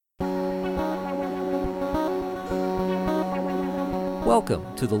Welcome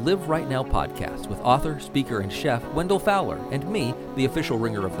to the Live Right Now podcast with author, speaker, and chef Wendell Fowler, and me, the official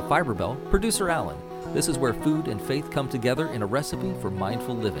ringer of the Fiber Bell, producer Alan. This is where food and faith come together in a recipe for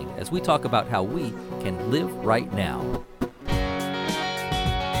mindful living as we talk about how we can live right now.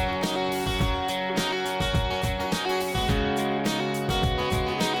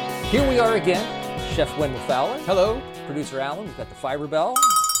 Here we are again, Chef Wendell Fowler. Hello. Producer Alan, we've got the Fiber Bell.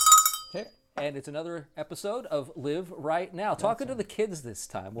 Hey. And it's another episode of Live Right Now. Talking to the kids this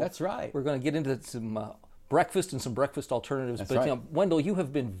time. That's right. We're going to get into some breakfast and some breakfast alternatives. That's but right. you know, Wendell, you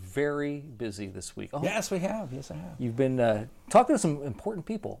have been very busy this week. Oh, Yes, we have. Yes, I have. You've been talking to some important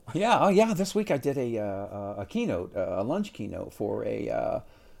people. Yeah. Oh, yeah. This week I did a keynote, a lunch keynote for a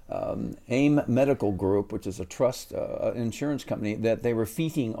AIM Medical Group, which is a trust insurance company that they were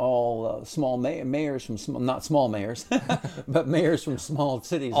feeding all small mayors from not small mayors, but mayors from small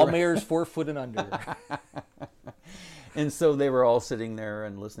cities. All mayors 4 foot and under. And so they were all sitting there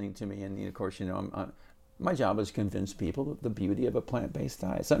and listening to me. And of course, you know, my job is to convince people of the beauty of a plant-based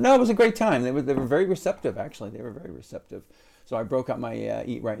diet. So no, it was a great time. They were very receptive. Actually, they were very receptive. So I broke out my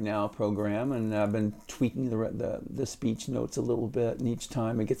Eat Right Now program, and I've been tweaking the speech notes a little bit. And each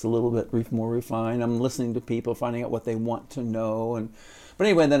time it gets a little bit more refined. I'm listening to people, finding out what they want to know. But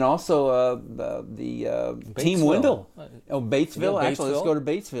anyway, then also Team Wendell. Oh, Batesville. Actually, let's go to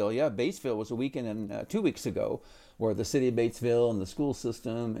Batesville. Yeah, Batesville was a weekend 2 weeks ago, where the city of Batesville and the school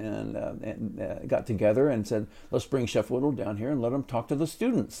system and got together and said, let's bring Chef Wendell down here and let him talk to the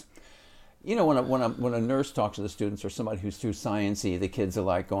students. You know, when a nurse talks to the students or somebody who's too sciencey, the kids are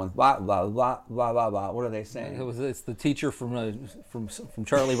like going blah blah blah blah blah blah. What are they saying? It's the teacher from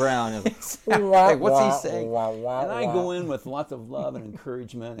Charlie Brown. Exactly. What's he saying? And I go in with lots of love and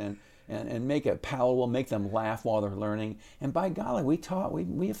encouragement and make it palatable, make them laugh while they're learning. And by golly, we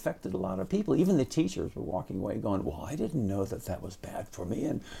affected a lot of people. Even the teachers were walking away going, well, I didn't know that was bad for me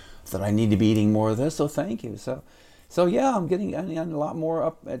and that I need to be eating more of this, so thank you. So yeah, I'm getting a lot more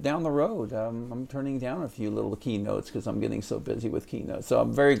up down the road. I'm turning down a few little keynotes because I'm getting so busy with keynotes. So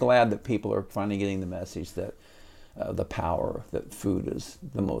I'm very glad that people are finally getting the message that the power, that food is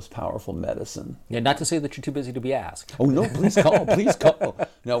the most powerful medicine. Yeah, not to say that you're too busy to be asked. Oh no, please call, please call.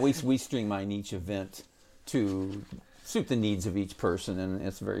 No, we streamline each event to suit the needs of each person, and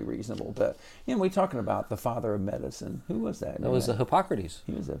it's very reasonable. But you know, we're talking about the father of medicine. Who was that? That was Hippocrates.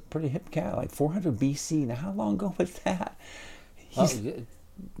 He was a pretty hip cat, like 400 BC. Now, how long ago was that?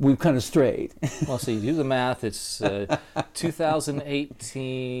 We've kind of strayed. Well, so you do the math. It's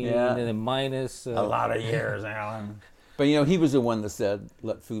 2018 and then minus a lot of years, Alan. But you know, he was the one that said,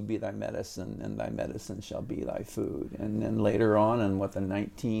 "Let food be thy medicine, and thy medicine shall be thy food." And then later on, in the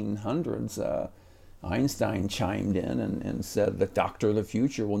 1900s. Einstein chimed in and said, the doctor of the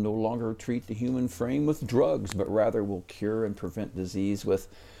future will no longer treat the human frame with drugs, but rather will cure and prevent disease with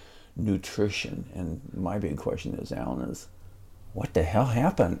nutrition. And my big question is, Alan, what the hell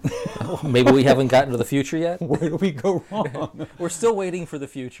happened? Maybe we haven't gotten to the future yet? Where did we go wrong? We're still waiting for the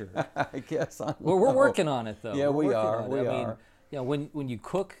future. I guess. We're working on it, though. Yeah, we are. I mean, you know, when you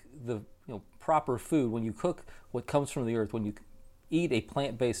cook the proper food, when you cook what comes from the earth, when you eat a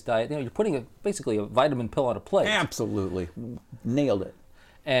plant-based diet, you know, you're putting basically a vitamin pill on a plate. Absolutely. Nailed it.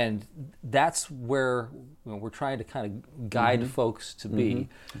 And that's where we're trying to kind of guide folks to be.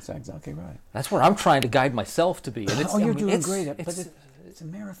 That's exactly right. That's where I'm trying to guide myself to be. And you're doing great. But it's a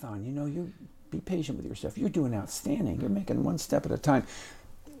marathon. You know, you be patient with yourself. You're doing outstanding. You're making one step at a time.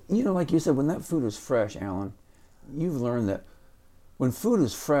 You know, like you said, when that food is fresh, Alan, you've learned that when food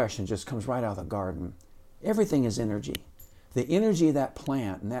is fresh and just comes right out of the garden, everything is energy. The energy of that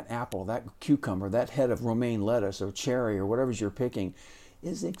plant and that apple, that cucumber, that head of romaine lettuce or cherry or whatever you're picking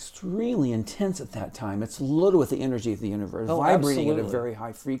is extremely intense at that time. It's loaded with the energy of the universe, vibrating at a very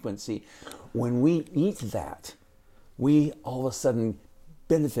high frequency. When we eat that, we all of a sudden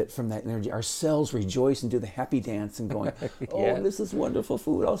benefit from that energy. Our cells rejoice and do the happy dance and going, oh, this is wonderful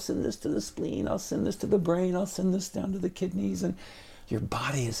food. I'll send this to the spleen. I'll send this to the brain. I'll send this down to the kidneys. And your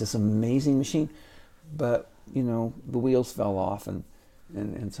body is this amazing machine. But you know, the wheels fell off, and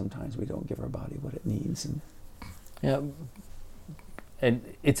sometimes we don't give our body what it needs. And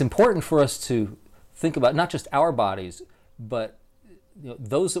it's important for us to think about not just our bodies, but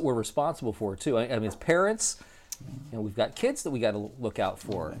those that we're responsible for too. I mean, as parents, we've got kids that we got to look out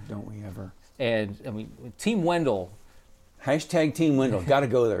for. Don't we ever? And I mean, Team Wendell. Hashtag Team Wendell. Got to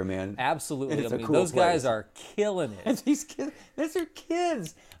go there, man. Absolutely. It's I mean, cool those guys are killing it. And these kids, those are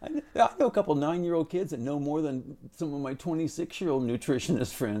kids. I know a couple 9-year-old kids that know more than some of my 26-year-old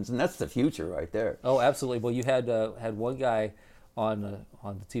nutritionist friends, and that's the future right there. Oh, absolutely. Well, you had one guy on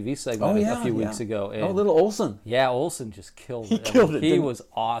the TV segment a few weeks ago. And little Olsen. Yeah, Olsen just killed it. He killed it. He was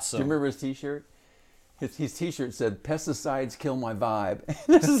awesome. Do you remember his T-shirt? His T-shirt said, "Pesticides kill my vibe."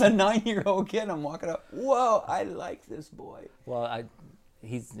 This is a 9-year-old kid. I'm walking up. Whoa, I like this boy. Well,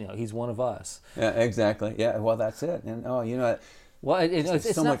 he's one of us. Yeah, exactly. Yeah, well, that's it. And well,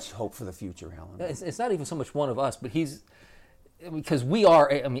 it's so not, much hope for the future, Alan. It's not even so much one of us, but because we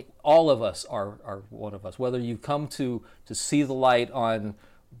are. I mean, all of us are one of us. Whether you come to see the light on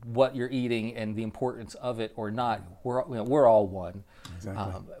what you're eating and the importance of it or not, we're all one.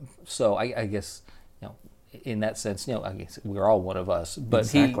 Exactly. So I guess. In that sense, I guess we're all one of us. But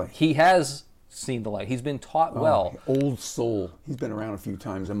exactly. he has seen the light. He's been taught well. Old soul. He's been around a few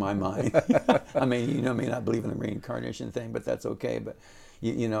times in my mind. I mean, may not believe in the reincarnation thing, but that's okay. But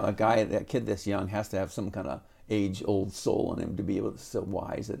that kid this young has to have some kind of age-old soul in him to be able to be so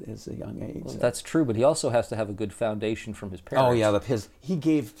wise at his young age. Well, that's true, but he also has to have a good foundation from his parents. Oh yeah, he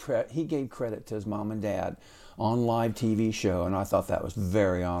gave credit to his mom and dad on live TV show, and I thought that was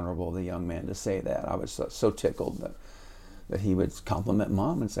very honorable of the young man to say that. I was so tickled that he would compliment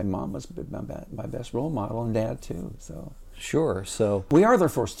mom and say mom was my best role model, and dad too. So sure. So we are their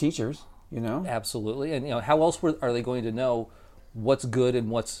first teachers, Absolutely, and how else are they going to know what's good and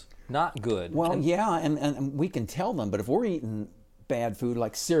what's not good? Well, and we can tell them, but if we're eating bad food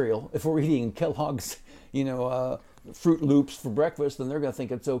like cereal, if we're eating Kellogg's, Fruit Loops for breakfast, then they're going to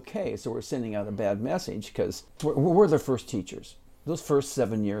think it's okay. So we're sending out a bad message because we're their first teachers. Those first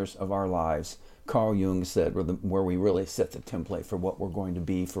 7 years of our lives, Carl Jung said, where we really set the template for what we're going to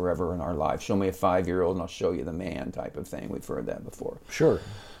be forever in our lives. Show me a 5-year-old and I'll show you the man type of thing. We've heard that before. Sure.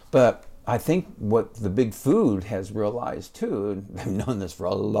 But I think what the big food has realized too, and I've known this for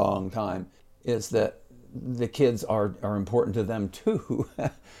a long time, is that the kids are important to them too.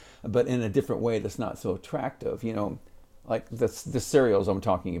 But in a different way that's not so attractive. Like the cereals I'm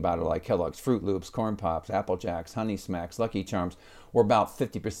talking about are like Kellogg's, Fruit Loops, Corn Pops, Apple Jacks, Honey Smacks, Lucky Charms, or about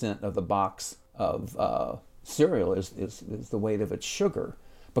 50% of the box of cereal is the weight of its sugar.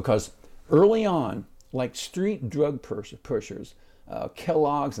 Because early on, like street drug pushers,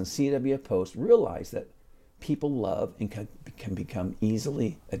 Kellogg's and C.W. Post realized that people love and can become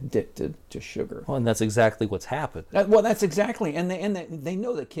easily addicted to sugar. Well, and that's exactly what's happened. That's exactly, and they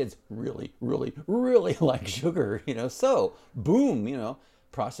know that kids really, really, really like sugar. So boom,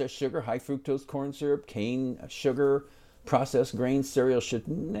 processed sugar, high fructose corn syrup, cane sugar, processed grain cereal should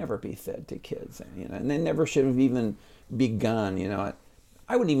never be fed to kids. And they never should have even begun.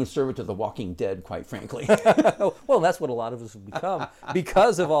 I wouldn't even serve it to the Walking Dead, quite frankly. Well, that's what a lot of us have become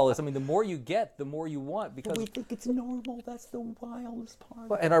because of all this. I mean, the more you get, the more you want. Because we think it's normal. That's the wildest part.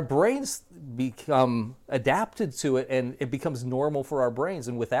 Well, and our brains become adapted to it, and it becomes normal for our brains.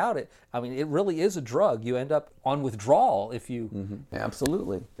 And without it, I mean, it really is a drug. You end up on withdrawal if you... Mm-hmm.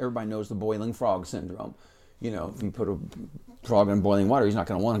 Absolutely. Everybody knows the boiling frog syndrome. If you put a frog in boiling water, he's not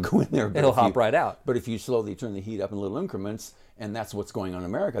going to want to go in there. It'll hop right out. But if you slowly turn the heat up in little increments, and that's what's going on in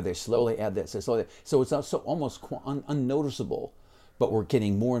America, they slowly add this. So it's also almost unnoticeable, but we're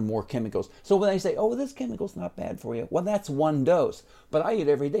getting more and more chemicals. So when they say, oh, this chemical's not bad for you, well, that's one dose. But I eat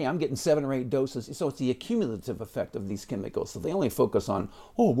every day. I'm getting 7 or 8 doses. So it's the accumulative effect of these chemicals. So they only focus on,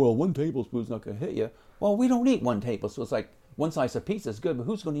 1 tablespoon's not going to hit you. Well, we don't eat 1 tablespoon. It's like, 1 slice of pizza is good, but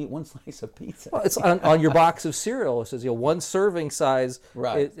who's going to eat 1 slice of pizza? Well, it's on your box of cereal. It says 1 serving size,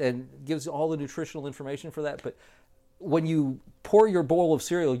 right, and gives you all the nutritional information for that. But when you pour your bowl of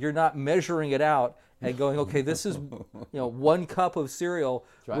cereal, you're not measuring it out and going, okay, this is 1 cup of cereal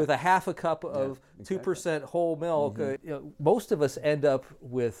with a half a cup of 2% whole milk. Mm-hmm. Most of us end up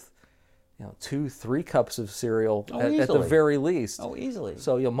with 2-3 cups of cereal at the easily. very least. Oh, easily.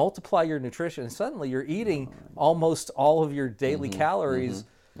 So you'll multiply your nutrition, and suddenly you're eating almost all of your daily calories,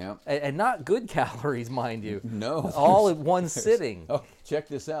 and not good calories, mind you. No. All in one sitting. Oh, check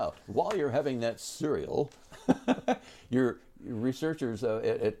this out. While you're having that cereal, your researchers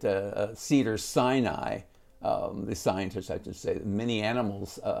at Cedars-Sinai, the scientists, I should say, many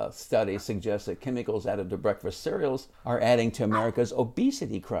animals study suggests that chemicals added to breakfast cereals are adding to America's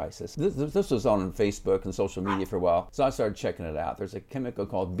obesity crisis. This was on Facebook and social media for a while, so I started checking it out. There's a chemical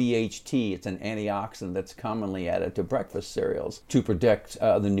called BHT. It's an antioxidant that's commonly added to breakfast cereals to protect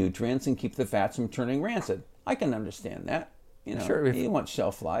the nutrients and keep the fats from turning rancid. I can understand that. Sure, you want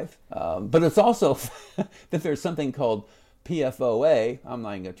shelf life. But it's also that there's something called PFOA, I'm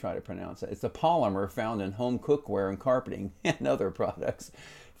not even going to try to pronounce it. It's a polymer found in home cookware and carpeting and other products.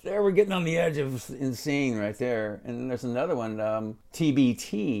 There we're getting on the edge of insane right there. And then there's another one,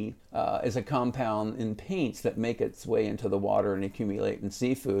 TBT, is a compound in paints that make its way into the water and accumulate in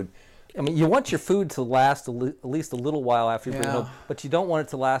seafood. I mean, you want your food to last at least a little while after you bring it home, but you don't want it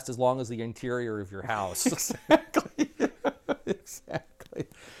to last as long as the interior of your house. Exactly. Exactly.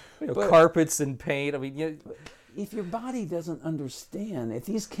 Carpets and paint. I mean, if your body doesn't understand, if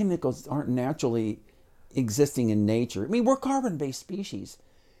these chemicals aren't naturally existing in nature, I mean, we're carbon-based species.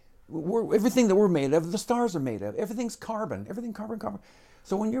 Everything that we're made of, the stars are made of. Everything's carbon. Everything carbon.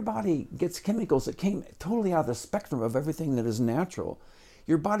 So when your body gets chemicals that came totally out of the spectrum of everything that is natural,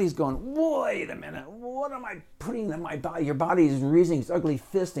 your body's going, wait a minute, what am I putting in my body? Your body is raising its ugly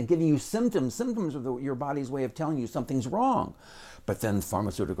fist and giving you symptoms. Symptoms are your body's way of telling you something's wrong. But then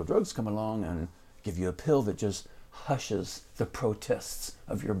pharmaceutical drugs come along and give you a pill that just hushes the protests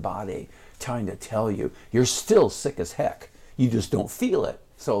of your body, trying to tell you you're still sick as heck. You just don't feel it.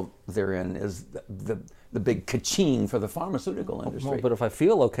 So therein is the big ka-ching for the pharmaceutical industry. Well, but if I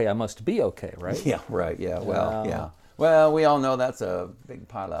feel okay, I must be okay, right? Yeah, right. Yeah. Well, yeah. Well, we all know that's a big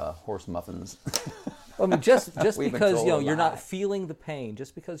pile of horse muffins. I mean, just because you're not feeling the pain,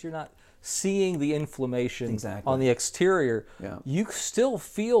 just because you're not seeing the inflammation on the exterior, you still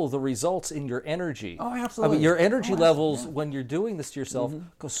feel the results in your energy. Oh, absolutely. I mean, your energy levels when you're doing this to yourself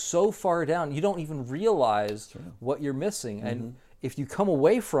go so far down, you don't even realize what you're missing. And if you come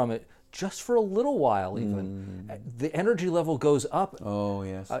away from it just for a little while, even the energy level goes up. Oh,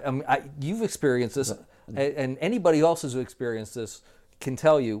 yes. I mean, you've experienced this, and anybody else who's experienced this can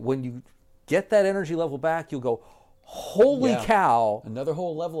tell you when you get that energy level back, you'll go, holy cow. Another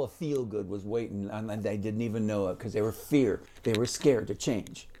whole level of feel good was waiting, and they didn't even know it because they were scared to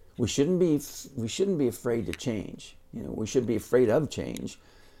change. We shouldn't be afraid to change. We should be afraid of change,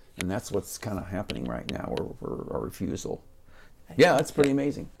 and that's what's kind of happening right now, or a refusal. Yeah, that's pretty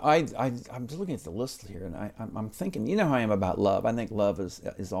amazing. I'm just looking at the list here, and I'm thinking, you know how I am about love. I think love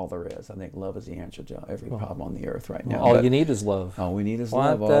is all there is. I think love is the answer to every problem on the earth right now. All you need is love. All we need is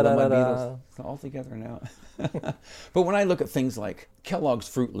love. All of my Beatles all together now. But when I look at things like Kellogg's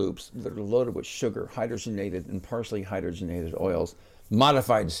Fruit Loops that are loaded with sugar, hydrogenated and partially hydrogenated oils,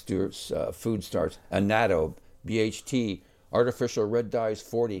 modified food starch, annatto, BHT, artificial red dyes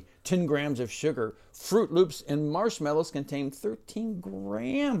 40, 10 grams of sugar. Fruit Loops and marshmallows contain 13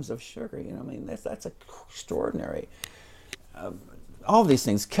 grams of sugar. I mean, that's extraordinary. All these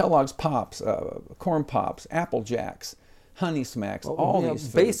things, Kellogg's Pops, Corn Pops, Apple Jacks, Honey Smacks, all these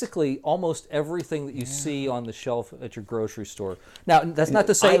foods. Basically, almost everything that you see on the shelf at your grocery store. Now, that's not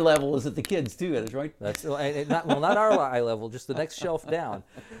to say... Eye level is at the kids, too, right? That's not our eye level, just the next shelf down.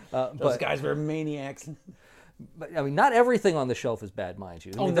 Those guys were maniacs. But I mean, not everything on the shelf is bad, mind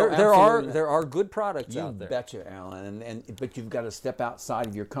you. I mean, no, there are good products out there. You betcha, Alan. But you've got to step outside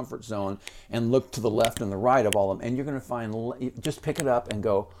of your comfort zone and look to the left and the right of all of them, and you're going to find. Just pick it up and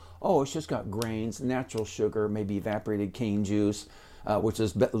go, oh, it's just got grains, natural sugar, maybe evaporated cane juice, which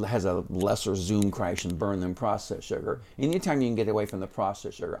has a lesser zoom crash and burn than processed sugar. Anytime you can get away from the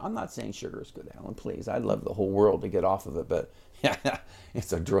processed sugar, I'm not saying sugar is good, Alan. Please, I'd love the whole world to get off of it, but. Yeah,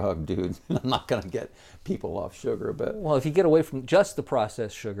 it's a drug, dude. I'm not going to get people off sugar, but... Well, if you get away from just the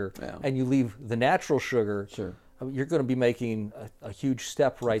processed sugar and you leave the natural sugar, I mean, you're going to be making a huge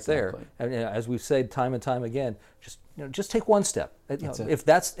step right there. And as we've said time and time again, just take one step. If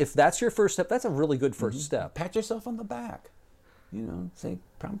that's your first step, that's a really good first step. Pat yourself on the back. Say,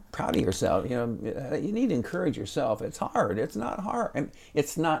 I'm proud of yourself. You need to encourage yourself. It's hard. It's not hard. I mean,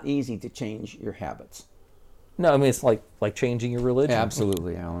 it's not easy to change your habits. No, I mean, it's like changing your religion.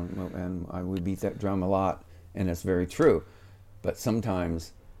 Absolutely, Alan. And we beat that drum a lot, and it's very true. But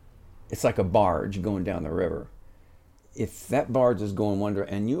sometimes it's like a barge going down the river. If that barge is going one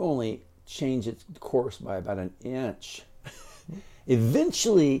direction, and you only change its course by about an inch,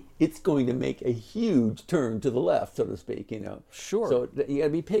 eventually it's going to make a huge turn to the left, so to speak. Sure. So you got to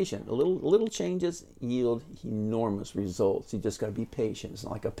be patient. Little changes yield enormous results. You just got to be patient. It's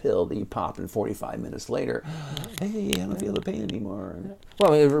not like a pill that you pop and 45 minutes later, hey, I don't feel the pain anymore.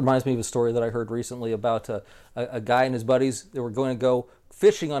 Well, it reminds me of a story that I heard recently about a guy and his buddies. They were going to go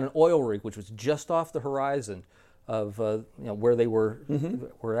fishing on an oil rig, which was just off the horizon of where they were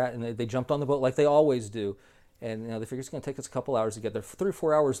at, and they jumped on the boat like they always do. And they figured it's going to take us a couple hours to get there. 3 or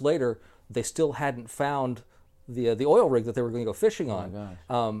 4 hours later, they still hadn't found the oil rig that they were going to go fishing on.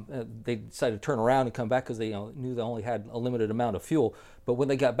 Oh my gosh. They decided to turn around and come back because they knew they only had a limited amount of fuel. But when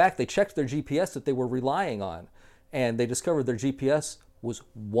they got back, they checked their GPS that they were relying on, and they discovered their GPS was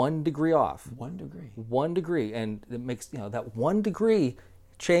 1 degree off. 1 degree. 1 degree, and it makes that 1 degree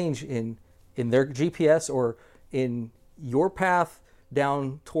change in their GPS or in your path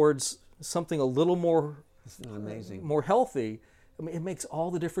down towards something a little more. Isn't that amazing? More healthy. I mean, it makes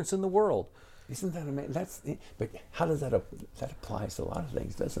all the difference in the world. Isn't that amazing? But how does that applies to a lot of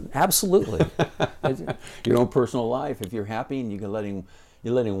things, doesn't it? Absolutely. Your own personal life. If you're happy and you're letting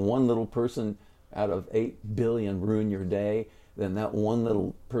one little person out of 8 billion ruin your day, then that one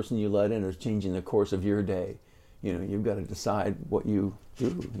little person you let in is changing the course of your day. You've got to decide what you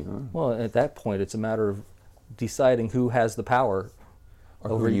do. Well, at that point, it's a matter of deciding who has the power.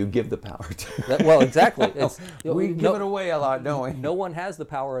 Or who you give the power to. Well, exactly. We give it away a lot, don't we? No one has the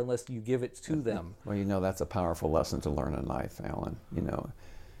power unless you give it to them. Well, that's a powerful lesson to learn in life, Alan.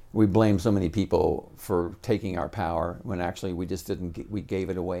 We blame so many people for taking our power when actually we just we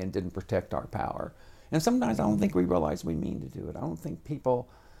gave it away and didn't protect our power. And sometimes I don't think we realize we mean to do it. I don't think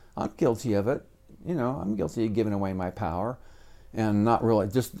I'm guilty of it. I'm guilty of giving away my power and not really,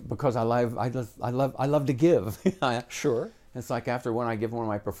 just because I love to give. Sure. It's like when I give one of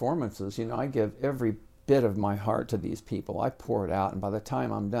my performances, I give every bit of my heart to these people. I pour it out, and by the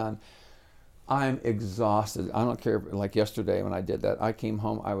time I'm done, I'm exhausted. I don't care, like yesterday when I did that, I came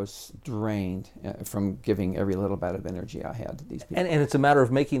home, I was drained from giving every little bit of energy I had to these people. And it's a matter of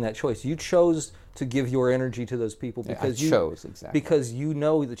making that choice. You chose to give your energy to those people because exactly. Because you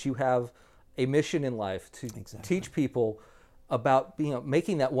know that you have a mission in life to teach people about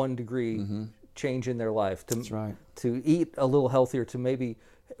making that 1 degree change in their life, That's right. to eat a little healthier, to maybe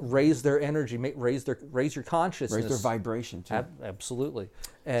raise their energy, raise your consciousness, raise their vibration too. Absolutely,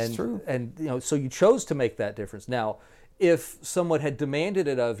 and it's true. And so you chose to make that difference. Now, if someone had demanded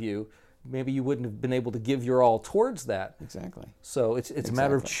it of you, maybe you wouldn't have been able to give your all towards that. Exactly. So it's a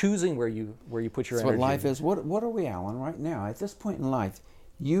matter of choosing where you put your energy. That's what life is. What are we, Alan, right now at this point in life?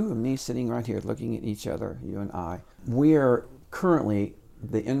 You and me sitting right here, looking at each other, you and I. We are currently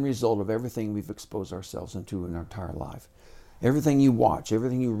the end result of everything we've exposed ourselves into in our entire life. Everything you watch,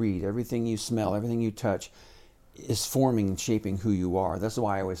 everything you read, everything you smell, everything you touch is forming and shaping who you are. That's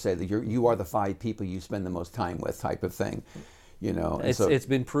why I always say that you are the 5 people you spend the most time with, type of thing. It's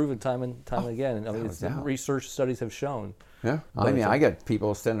been proven time and time again. Research studies have shown. Yeah, I get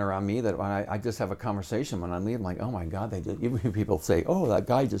people standing around me that when I just have a conversation when I'm leaving, like, oh my God, even people say, oh, that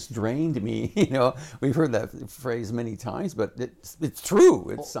guy just drained me. We've heard that phrase many times, but it's true.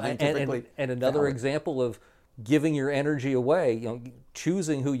 It's scientifically. And another valid example of giving your energy away,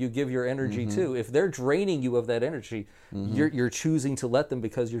 choosing who you give your energy to. If they're draining you of that energy, you're choosing to let them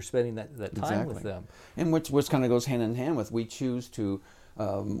because you're spending that time with them. And which kind of goes hand in hand with, we choose to,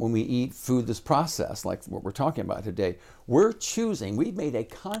 when we eat food that's processed, like what we're talking about today, we've made a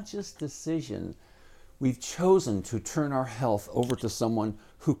conscious decision. We've chosen to turn our health over to someone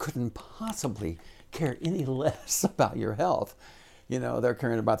who couldn't possibly care any less about your health. They're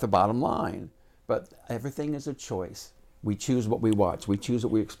caring about the bottom line. But everything is a choice. We choose what we watch. We choose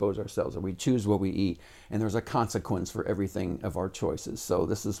what we expose ourselves, or we choose what we eat. And there's a consequence for everything of our choices. So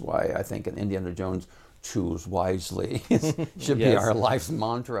this is why I think in Indiana Jones, choose wisely should be our life's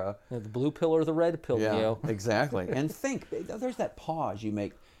mantra. The blue pill or the red pill, Yeah, exactly. And think, there's that pause you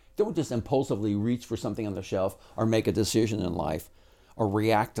make. Don't just impulsively reach for something on the shelf or make a decision in life or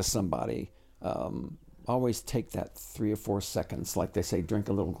react to somebody. Always take that 3 or 4 seconds, like they say, drink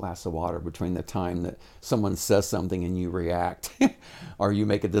a little glass of water between the time that someone says something and you react or you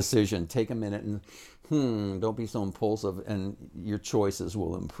make a decision. Take a minute and don't be so impulsive, and your choices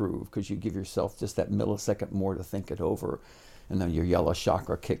will improve because you give yourself just that millisecond more to think it over, and then your yellow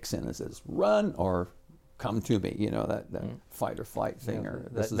chakra kicks in and says, run or come to me, that fight or flight thing, or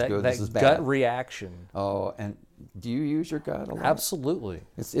this is good, this is bad. Gut reaction. Oh, and do you use your gut a lot? Absolutely.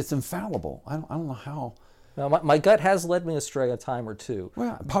 It's infallible. I don't know how. Now, my gut has led me astray a time or two.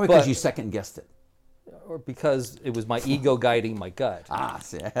 Well, probably because you second guessed it. Or because it was my ego guiding my gut.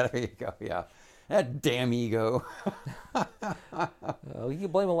 See, there you go, yeah. That damn ego. You can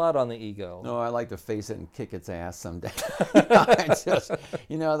blame a lot on the ego. No, I like to face it and kick its ass someday.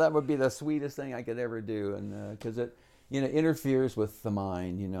 That would be the sweetest thing I could ever do, and because it interferes with the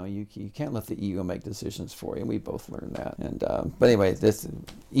mind. You can't let the ego make decisions for you, and we both learned that. And but anyway, this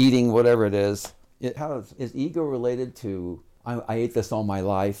eating, whatever it is, is ego related to? I ate this all my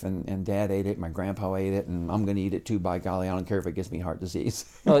life, and Dad ate it, my grandpa ate it, and I'm going to eat it too, by golly, I don't care if it gives me heart disease.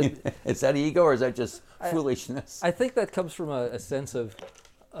 Well, is that ego, or is that just foolishness? I think that comes from a sense of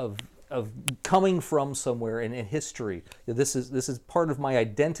coming from somewhere in history. This is part of my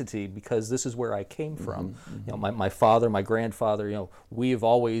identity because this is where I came from. My father, my grandfather, we've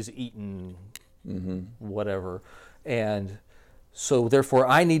always eaten whatever. And so therefore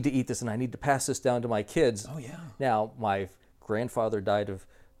I need to eat this and I need to pass this down to my kids. Oh yeah. Now my grandfather died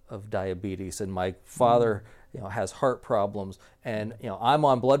of diabetes, and my father has heart problems, and I'm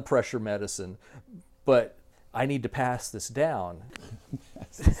on blood pressure medicine, but I need to pass this down.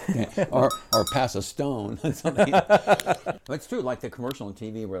 or pass a stone. Something. But it's true, like the commercial on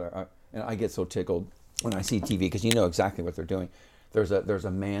TV where and I get so tickled when I see TV because you know exactly what they're doing. There's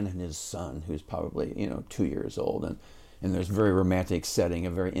a man and his son who's probably 2 years old, and there's a very romantic setting,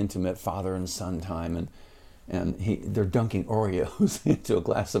 a very intimate father and son time, and they're dunking Oreos into a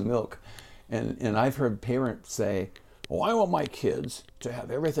glass of milk, and I've heard parents say, "Well, I want my kids to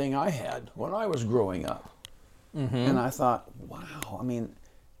have everything I had when I was growing up." Mm-hmm. And I thought, wow. I mean,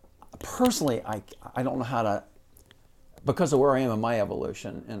 personally, I don't know how to, because of where I am in my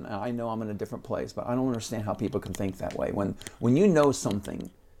evolution, and I know I'm in a different place, but I don't understand how people can think that way. When you know something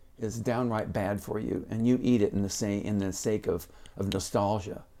is downright bad for you, and you eat it in the sake of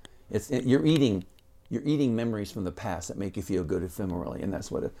nostalgia, you're eating memories from the past that make you feel good ephemerally, and that's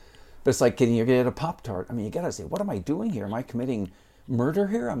what it. But it's like you get a Pop-Tart. I mean, you gotta say, what am I doing here? Am I committing murder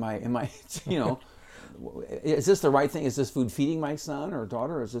here? Am I is this the right thing? Is this food feeding my son or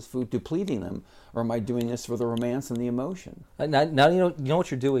daughter? Or is this food depleting them? Or am I doing this for the romance and the emotion? Now you know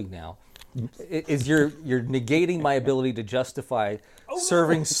what you're doing now. Is you're negating my ability to justify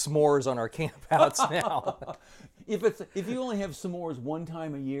serving s'mores on our campouts now. If you only have s'mores one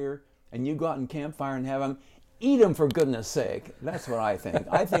time a year and you go out and campfire and have them, eat them for goodness sake. That's what I think.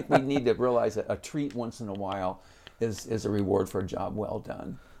 I think we need to realize that a treat once in a while is a reward for a job well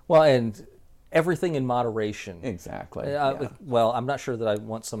done. Well, and everything in moderation. Exactly. Well, I'm not sure that I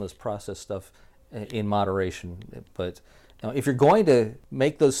want some of this processed stuff in moderation, but if you're going to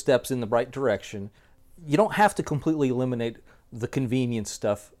make those steps in the right direction, you don't have to completely eliminate the convenience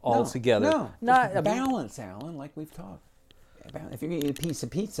stuff altogether. No, balance, Alan, like we've talked. If you're going to eat a piece of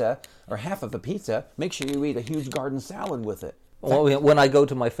pizza or half of a pizza, make sure you eat a huge garden salad with it. Well, when I go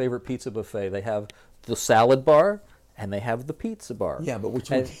to my favorite pizza buffet, they have the salad bar and they have the pizza bar. Yeah, but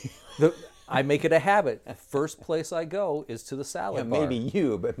which one? I make it a habit. First place I go is to the salad bar. Maybe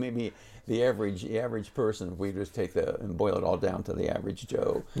you, but maybe the average person. If we just take and boil it all down to the average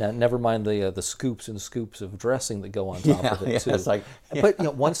Joe. Now, never mind the scoops and scoops of dressing that go on top of it too. It's like, But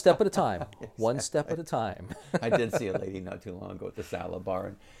one step at a time. Exactly. One step at a time. I did see a lady not too long ago at the salad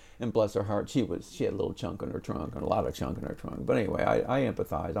bar, and bless her heart, she had a little chunk in her trunk and a lot of chunk in her trunk. But anyway, I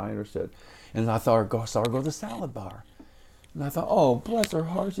empathized. I understood, and I saw her go to the salad bar. And I thought, oh, bless her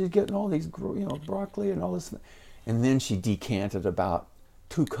heart, she's getting all these, broccoli and all this. And then she decanted about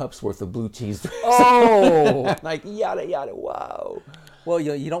 2 cups worth of blue cheese. Oh! Like, yada, yada, wow. Well,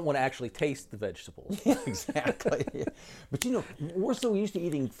 you don't want to actually taste the vegetables. Yeah, exactly. Yeah. But we're so used to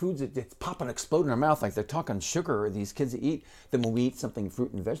eating foods that pop and explode in our mouth, like they're talking sugar, or these kids that eat, then when we eat something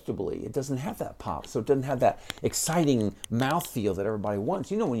fruit and vegetable-y, it doesn't have that pop. So it doesn't have that exciting mouthfeel that everybody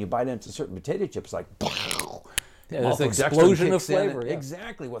wants. When you bite into certain potato chips, like, pow! Yeah, there's an explosion of flavor. Yeah.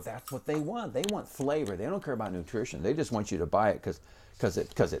 Exactly. Well, that's what they want. They want flavor. They don't care about nutrition. They just want you to buy it because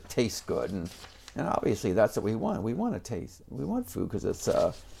it tastes good. And obviously that's what we want. We want to taste. We want food because it's.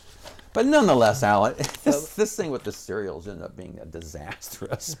 But nonetheless, Alan, this thing with the cereals ended up being a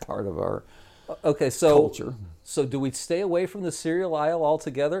disastrous part of our culture. So do we stay away from the cereal aisle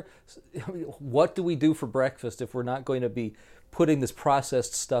altogether? What do we do for breakfast if we're not going to be putting this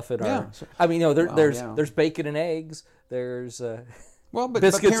processed stuff in our... Sure. I mean, there's bacon and eggs, there's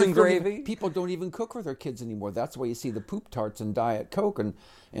biscuits and gravy. People don't even cook for their kids anymore. That's why you see the Poop Tarts and Diet Coke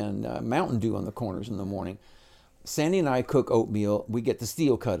and Mountain Dew on the corners in the morning. Sandy and I cook oatmeal. We get the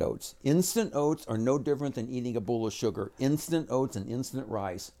steel cut oats. Instant oats are no different than eating a bowl of sugar. Instant oats and instant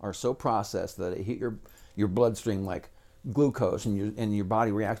rice are so processed that they hit your bloodstream like glucose, and your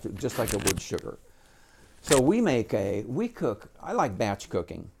body reacts to it just like it would sugar. So we cook. I like batch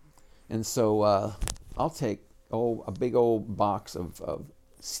cooking, and so I'll take a big old box of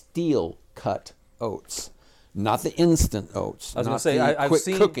steel cut oats, not the instant oats. I was going to say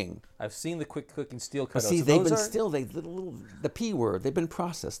I've seen the quick cooking steel cut oats. See, the P word. They've been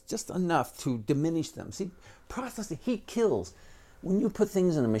processed just enough to diminish them. See, processing heat kills. When you put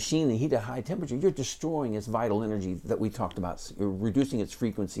things in a machine and heat at high temperature, you're destroying its vital energy that we talked about. You're reducing its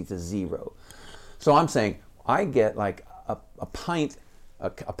frequency to zero. So I'm saying I get like a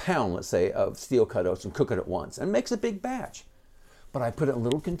pound, let's say, of steel cut oats and cook it at once, and it makes a big batch. But I put it in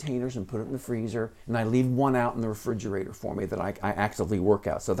little containers and put it in the freezer, and I leave one out in the refrigerator for me that I actively work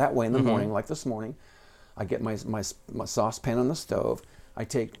out. So that way in the morning, like this morning, I get my saucepan on the stove. I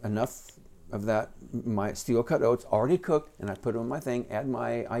take enough of my steel cut oats already cooked, and I put them in my thing.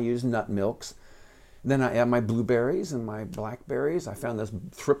 I use nut milks. Then I add my blueberries and my blackberries. I found this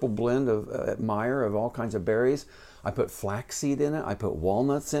triple blend at Meijer of all kinds of berries. I put flaxseed in it. I put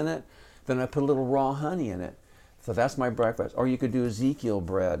walnuts in it. Then I put a little raw honey in it. So that's my breakfast. Or you could do Ezekiel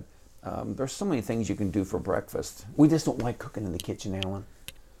bread. There's so many things you can do for breakfast. We just don't like cooking in the kitchen, Alan.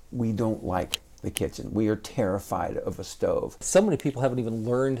 we don't like the kitchen. We are terrified of a stove. So many people haven't even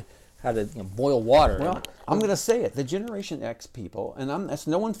learned how to boil water. Well, I'm going to say it. The Generation X people, and that's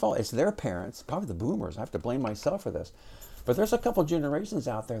no one's fault. It's their parents, probably the boomers. I have to blame myself for this. But there's a couple generations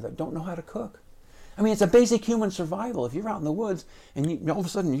out there that don't know how to cook. I mean, it's a basic human survival. If you're out in the woods and all of a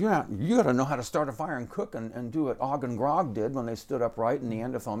sudden you got to know how to start a fire and cook and do what Og and Grog did when they stood upright in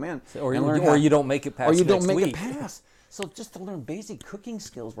Neanderthal men. Or you don't make it past Or you don't next make week. it past. So just to learn basic cooking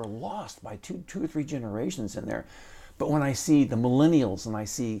skills were lost by two or three generations in there. But when I see the millennials and I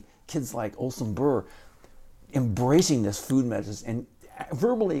see kids like Olson Burr embracing this food medicine and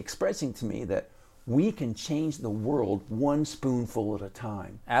verbally expressing to me that we can change the world one spoonful at a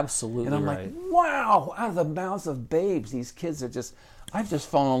time. Absolutely. And I'm like, wow, out of the mouths of babes, these kids are just, I've just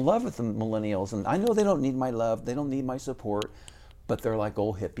fallen in love with the millennials. And I know they don't need my love, they don't need my support, but they're like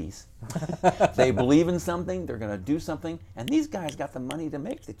old hippies. They believe in something, they're going to do something, and these guys got the money to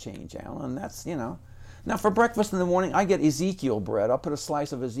make the change, Alan, and that's, Now for breakfast in the morning, I get Ezekiel bread. I'll put a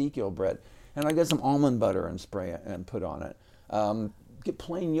slice of Ezekiel bread, and I get some almond butter and spray it and put on it. Get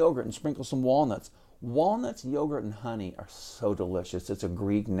plain yogurt and sprinkle some walnuts. Walnuts, yogurt, and honey are so delicious. It's a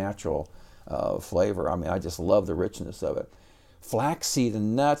Greek natural flavor. I mean, I just love the richness of it. Flaxseed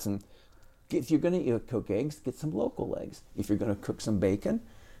and nuts, and if you're going to cook eggs, get some local eggs. If you're going to cook some bacon,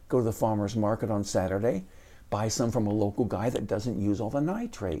 go to the farmer's market on Saturday, buy some from a local guy that doesn't use all the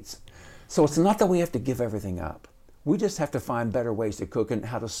nitrates. So it's not that we have to give everything up. We just have to find better ways to cook and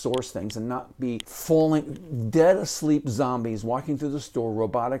how to source things and not be falling dead asleep zombies walking through the store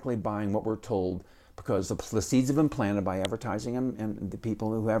robotically buying what we're told because the seeds have been planted by advertising and the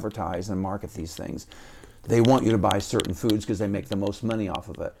people who advertise and market these things. They want you to buy certain foods because they make the most money off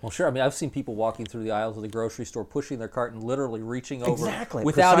of it. Well, sure. I mean, I've seen people walking through the aisles of the grocery store, pushing their cart and literally reaching over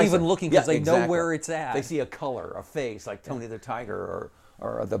without precisely. even looking because they know where it's at. They see a color, a face, like Tony the Tiger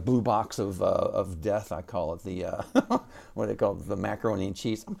or the blue box of death, I call it, the what do they call it, the macaroni and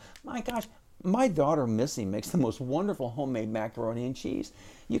cheese. My gosh, my daughter Missy makes the most wonderful homemade macaroni and cheese.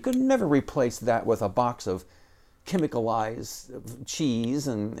 You could never replace that with a box of chemicalized cheese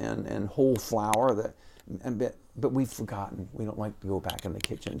and whole flour. But we've forgotten. We don't like to go back in the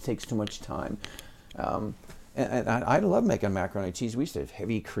kitchen. It takes too much time. And I love making macaroni and cheese. We used to have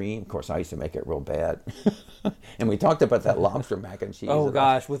heavy cream. Of course, I used to make it real bad. And we talked about that lobster mac and cheese. Oh,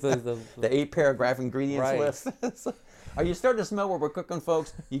 gosh, with the 8-paragraph ingredients right. list. Are you starting to smell what we're cooking,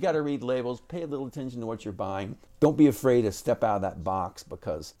 folks? You got to read labels. Pay a little attention to what you're buying. Don't be afraid to step out of that box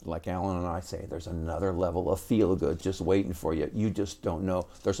because, like Alan and I say, there's another level of feel-good just waiting for you. You just don't know.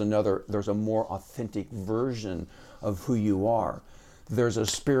 There's a more authentic version of who you are. There's a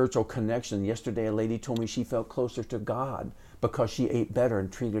spiritual connection. Yesterday, a lady told me she felt closer to God because she ate better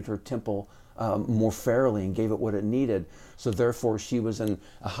and treated her temple more fairly and gave it what it needed. So therefore, she was in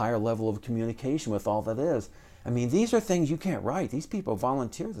a higher level of communication with all that is. I mean, these are things you can't write. These people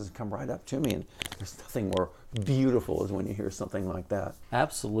volunteer this and come right up to me, and there's nothing more beautiful as when you hear something like that.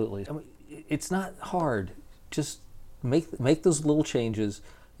 Absolutely. I mean, it's not hard. Just make those little changes.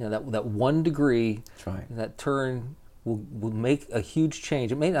 That 1 degree, That's right. that turn will make a huge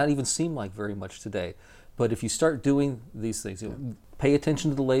change. It may not even seem like very much today, but if you start doing these things, pay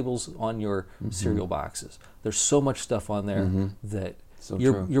attention to the labels on your cereal boxes. There's so much stuff on there that So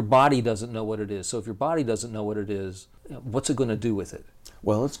your body doesn't know what it is. So if your body doesn't know what it is, what's it going to do with it?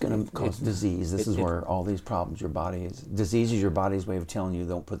 Well, it's going to cause disease. This is where all these problems, disease is your body's way of telling you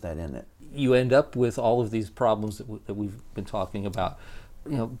don't put that in it. You end up with all of these problems that we've been talking about.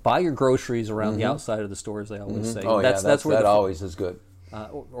 Buy your groceries around the outside of the store, as they always say. Oh, that's where that always is good.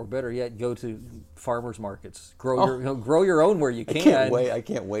 Or better yet, go to farmers markets. Grow your own where you can. I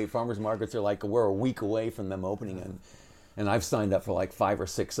can't wait. Farmers markets are like, we're a week away from them opening, and I've signed up for like 5 or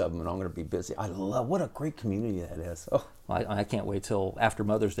 6 of them, and I'm going to be busy. I love, what a great community that is. Oh. I can't wait till after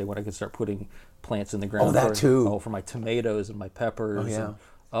Mother's Day when I can start putting plants in the ground. Oh, that too. For my tomatoes and my peppers. Oh, yeah.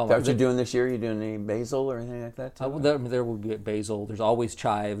 Is that what you're doing this year? You doing any basil or anything like that too? There will be basil. There's always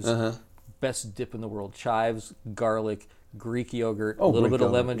chives. Best dip in the world. Chives, garlic, Greek yogurt, a little bit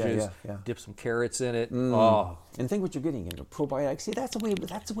of lemon juice. Yeah. Dip some carrots in it. Oh. And think what you're getting into probiotics. See, that's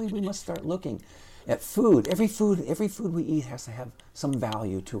the way we must start looking at food. Every food we eat has to have some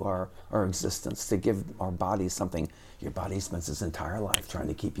value to our existence, to give our bodies something. Your body spends its entire life trying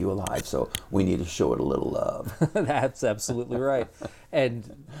to keep you alive, so we need to show it a little love. That's absolutely right.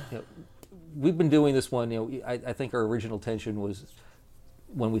 And we've been doing this one. I think our original intention was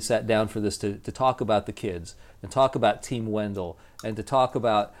when we sat down for this to talk about the kids and talk about Team Wendell and to talk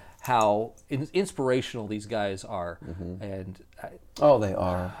about how inspirational these guys are. And Oh, they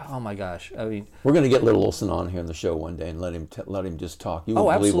are. oh my gosh, I mean, We're going to get little Olson on here in the show one day and let him just talk. You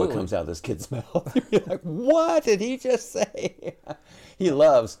won't believe what absolutely. comes out of this kid's mouth. You're like, what did he just say? He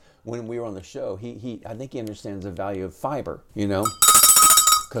loves, when we were on the show, I think he understands the value of fiber,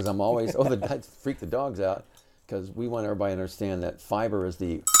 because I'm always, freak the dogs out, because we want everybody to understand that fiber is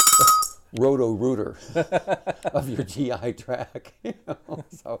the roto-rooter of your GI tract.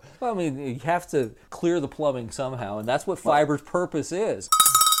 So, well, I mean, you have to clear the plumbing somehow, and that's what fiber's purpose is.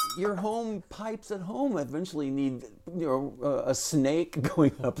 your home pipes at home eventually need a snake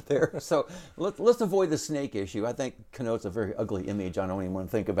going up there. So let's avoid the snake issue. I think connotes a very ugly image I don't even want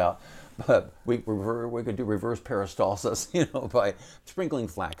to think about. But we could do reverse peristalsis, by sprinkling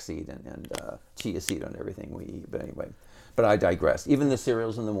flaxseed and chia seed on everything we eat. But anyway, but I digress. Even the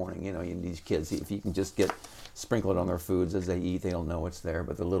cereals in the morning, these kids, if you can just sprinkle it on their foods as they eat, they don't know it's there,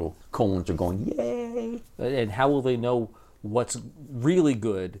 but the little colons are going, yay! And how will they know what's really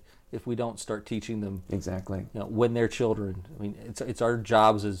good if we don't start teaching them Exactly. When they're children? I mean, it's our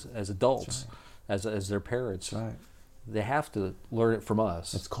jobs as adults, right. as their parents. That's right. They have to learn it from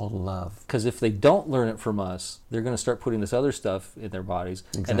us. It's called love. Because if they don't learn it from us, they're going to start putting this other stuff in their bodies,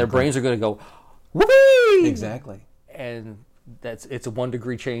 Exactly. and their brains are going to go, whoopee! Exactly. And it's a 1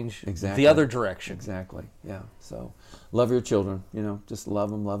 degree change Exactly. the other direction. Exactly. Yeah. So love your children. Just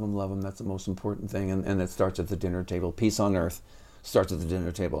love them, love them, love them. That's the most important thing. And it starts at the dinner table. Peace on earth starts at the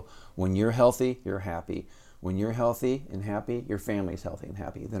dinner table. When you're healthy, you're happy. When you're healthy and happy, your family's healthy and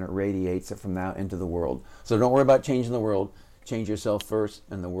happy. Then it radiates it from out into the world. So don't worry about changing the world. Change yourself first,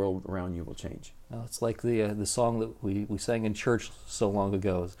 and the world around you will change. Well, it's like the song that we sang in church so long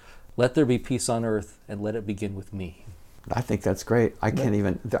ago. Is, let there be peace on earth, and let it begin with me. I think that's great. I can't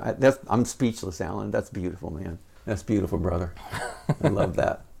even. I'm speechless, Alan. That's beautiful, man. That's beautiful, brother. I love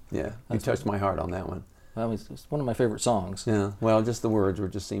that. Yeah, you touched my heart on that one. I mean, it's one of my favorite songs. Yeah. Well, just the words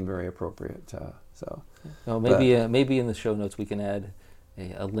just seem very appropriate. Maybe in the show notes we can add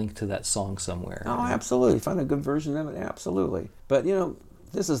a link to that song somewhere. Oh, absolutely. Find a good version of it. Absolutely. But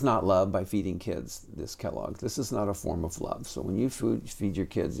this is not love by feeding kids this Kellogg. This is not a form of love. So when you feed your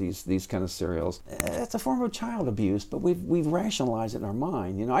kids these kind of cereals, it's a form of child abuse. But we've rationalized it in our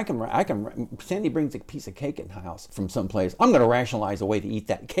mind. I can. Sandy brings a piece of cake in the house from someplace. I'm going to rationalize a way to eat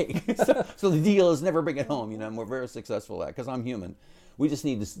that cake. so the deal is never bring it home. And we're very successful at that because I'm human. We just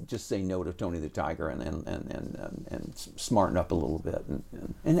need to just say no to Tony the Tiger and smarten up a little bit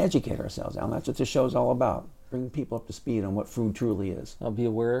and educate ourselves. Alan, that's what this show's all about. Bring people up to speed on what food truly is. I'll be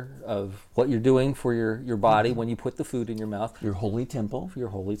aware of what you're doing for your body when you put the food in your mouth. Your holy temple. For your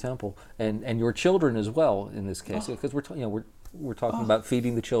holy temple, and your children as well in this case, because we're talking about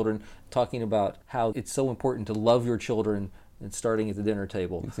feeding the children, talking about how it's so important to love your children. And starting at the dinner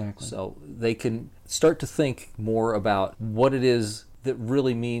table. Exactly. So they can start to think more about what it is that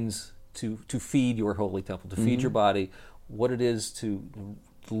really means to feed your holy temple, to feed your body, what it is to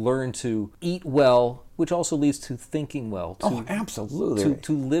learn to eat well, which also leads to thinking well. Absolutely.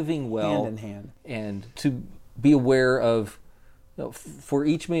 To living well. Hand in hand. And to be aware of, for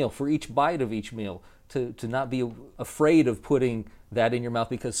each meal, for each bite of each meal, to not be afraid of putting that in your mouth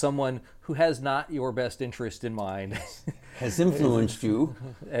because someone who has not your best interest in mind has influenced you.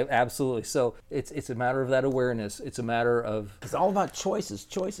 Absolutely. So it's a matter of that awareness. It's a matter of... It's all about choices.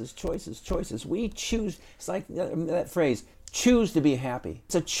 We choose. It's like that phrase, choose to be happy.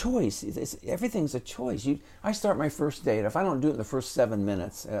 It's a choice. Everything's a choice. I start my first day, and if I don't do it in the first 7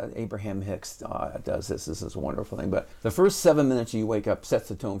 minutes, Abraham Hicks does this. This is a wonderful thing. But the first 7 minutes you wake up sets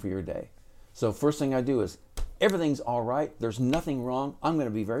the tone for your day. So first thing I do is, everything's all right. There's nothing wrong. I'm going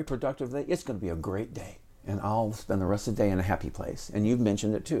to be very productive today. It's going to be a great day. And I'll spend the rest of the day in a happy place. And you've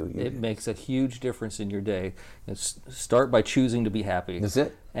mentioned it too. It makes a huge difference in your day. Start by choosing to be happy. That's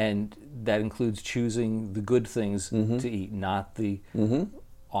it. And that includes choosing the good things to eat, not the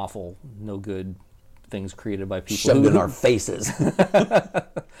awful, no good things created by people. Shoved in our faces.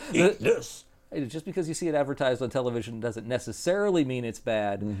 Eat this. Just because you see it advertised on television doesn't necessarily mean it's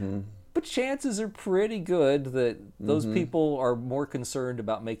bad. But chances are pretty good that those people are more concerned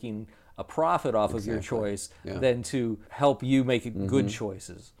about making a profit off of your choice than to help you make good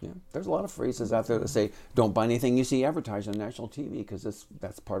choices. Yeah. There's a lot of phrases out there that say, don't buy anything you see advertised on national TV because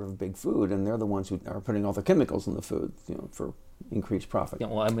that's part of big food, and they're the ones who are putting all the chemicals in the food for increased profit. Yeah,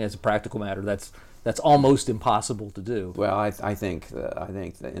 well, I mean, as a practical matter, that's almost impossible to do. Well, I think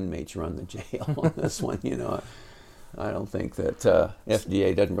the inmates run the jail on this one. I don't think that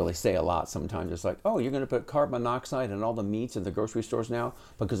FDA doesn't really say a lot sometimes. It's like, oh, you're going to put carbon monoxide in all the meats in the grocery stores now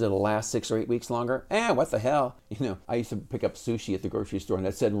because it'll last 6 or 8 weeks longer? What the hell? I used to pick up sushi at the grocery store and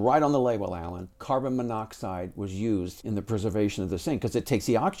it said right on the label, Alan, carbon monoxide was used in the preservation of this thing because it takes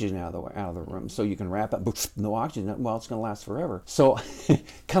the oxygen out of the room. So you can wrap it, no oxygen, well, it's going to last forever. So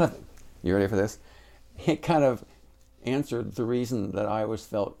you ready for this? It kind of answered the reason that I always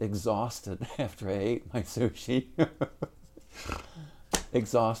felt exhausted after I ate my sushi.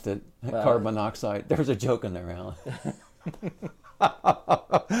 Exhausted. Carbon monoxide. There's a joke in there, Alan.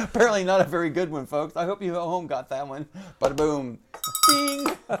 Apparently not a very good one, folks. I hope you at home got that one. Bada boom.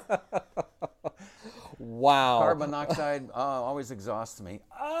 Bing! Wow. Carbon monoxide always exhausts me.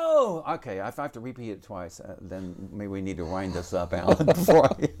 Oh, okay. If I have to repeat it twice, then maybe we need to wind this up, Alan. Before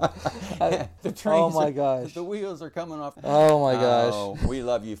the trains, oh my gosh. The wheels are coming off. Oh my gosh. Oh, we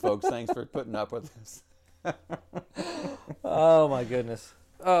love you, folks. Thanks for putting up with us. Oh my goodness.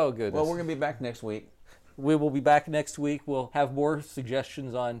 Oh goodness. Well, we're going to be back next week. We will be back next week. We'll have more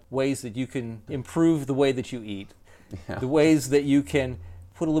suggestions on ways that you can improve the way that you eat. Yeah. The ways that you can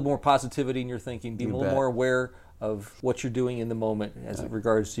put a little more positivity in your thinking, be a little bet. more aware of what you're doing in the moment as it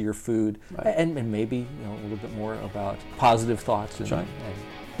regards to your food, and maybe a little bit more about positive thoughts. That's right.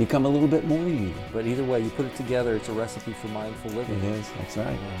 Become a little bit more you. But either way, you put it together, it's a recipe for mindful living. It is, that's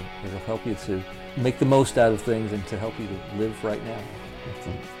right. It'll help you to make the most out of things and to help you to live right now.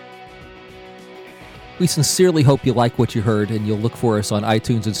 Excellent. We sincerely hope you like what you heard and you'll look for us on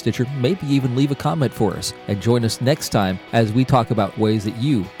iTunes and Stitcher, maybe even leave a comment for us. And join us next time as we talk about ways that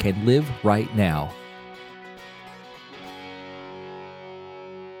you can live right now.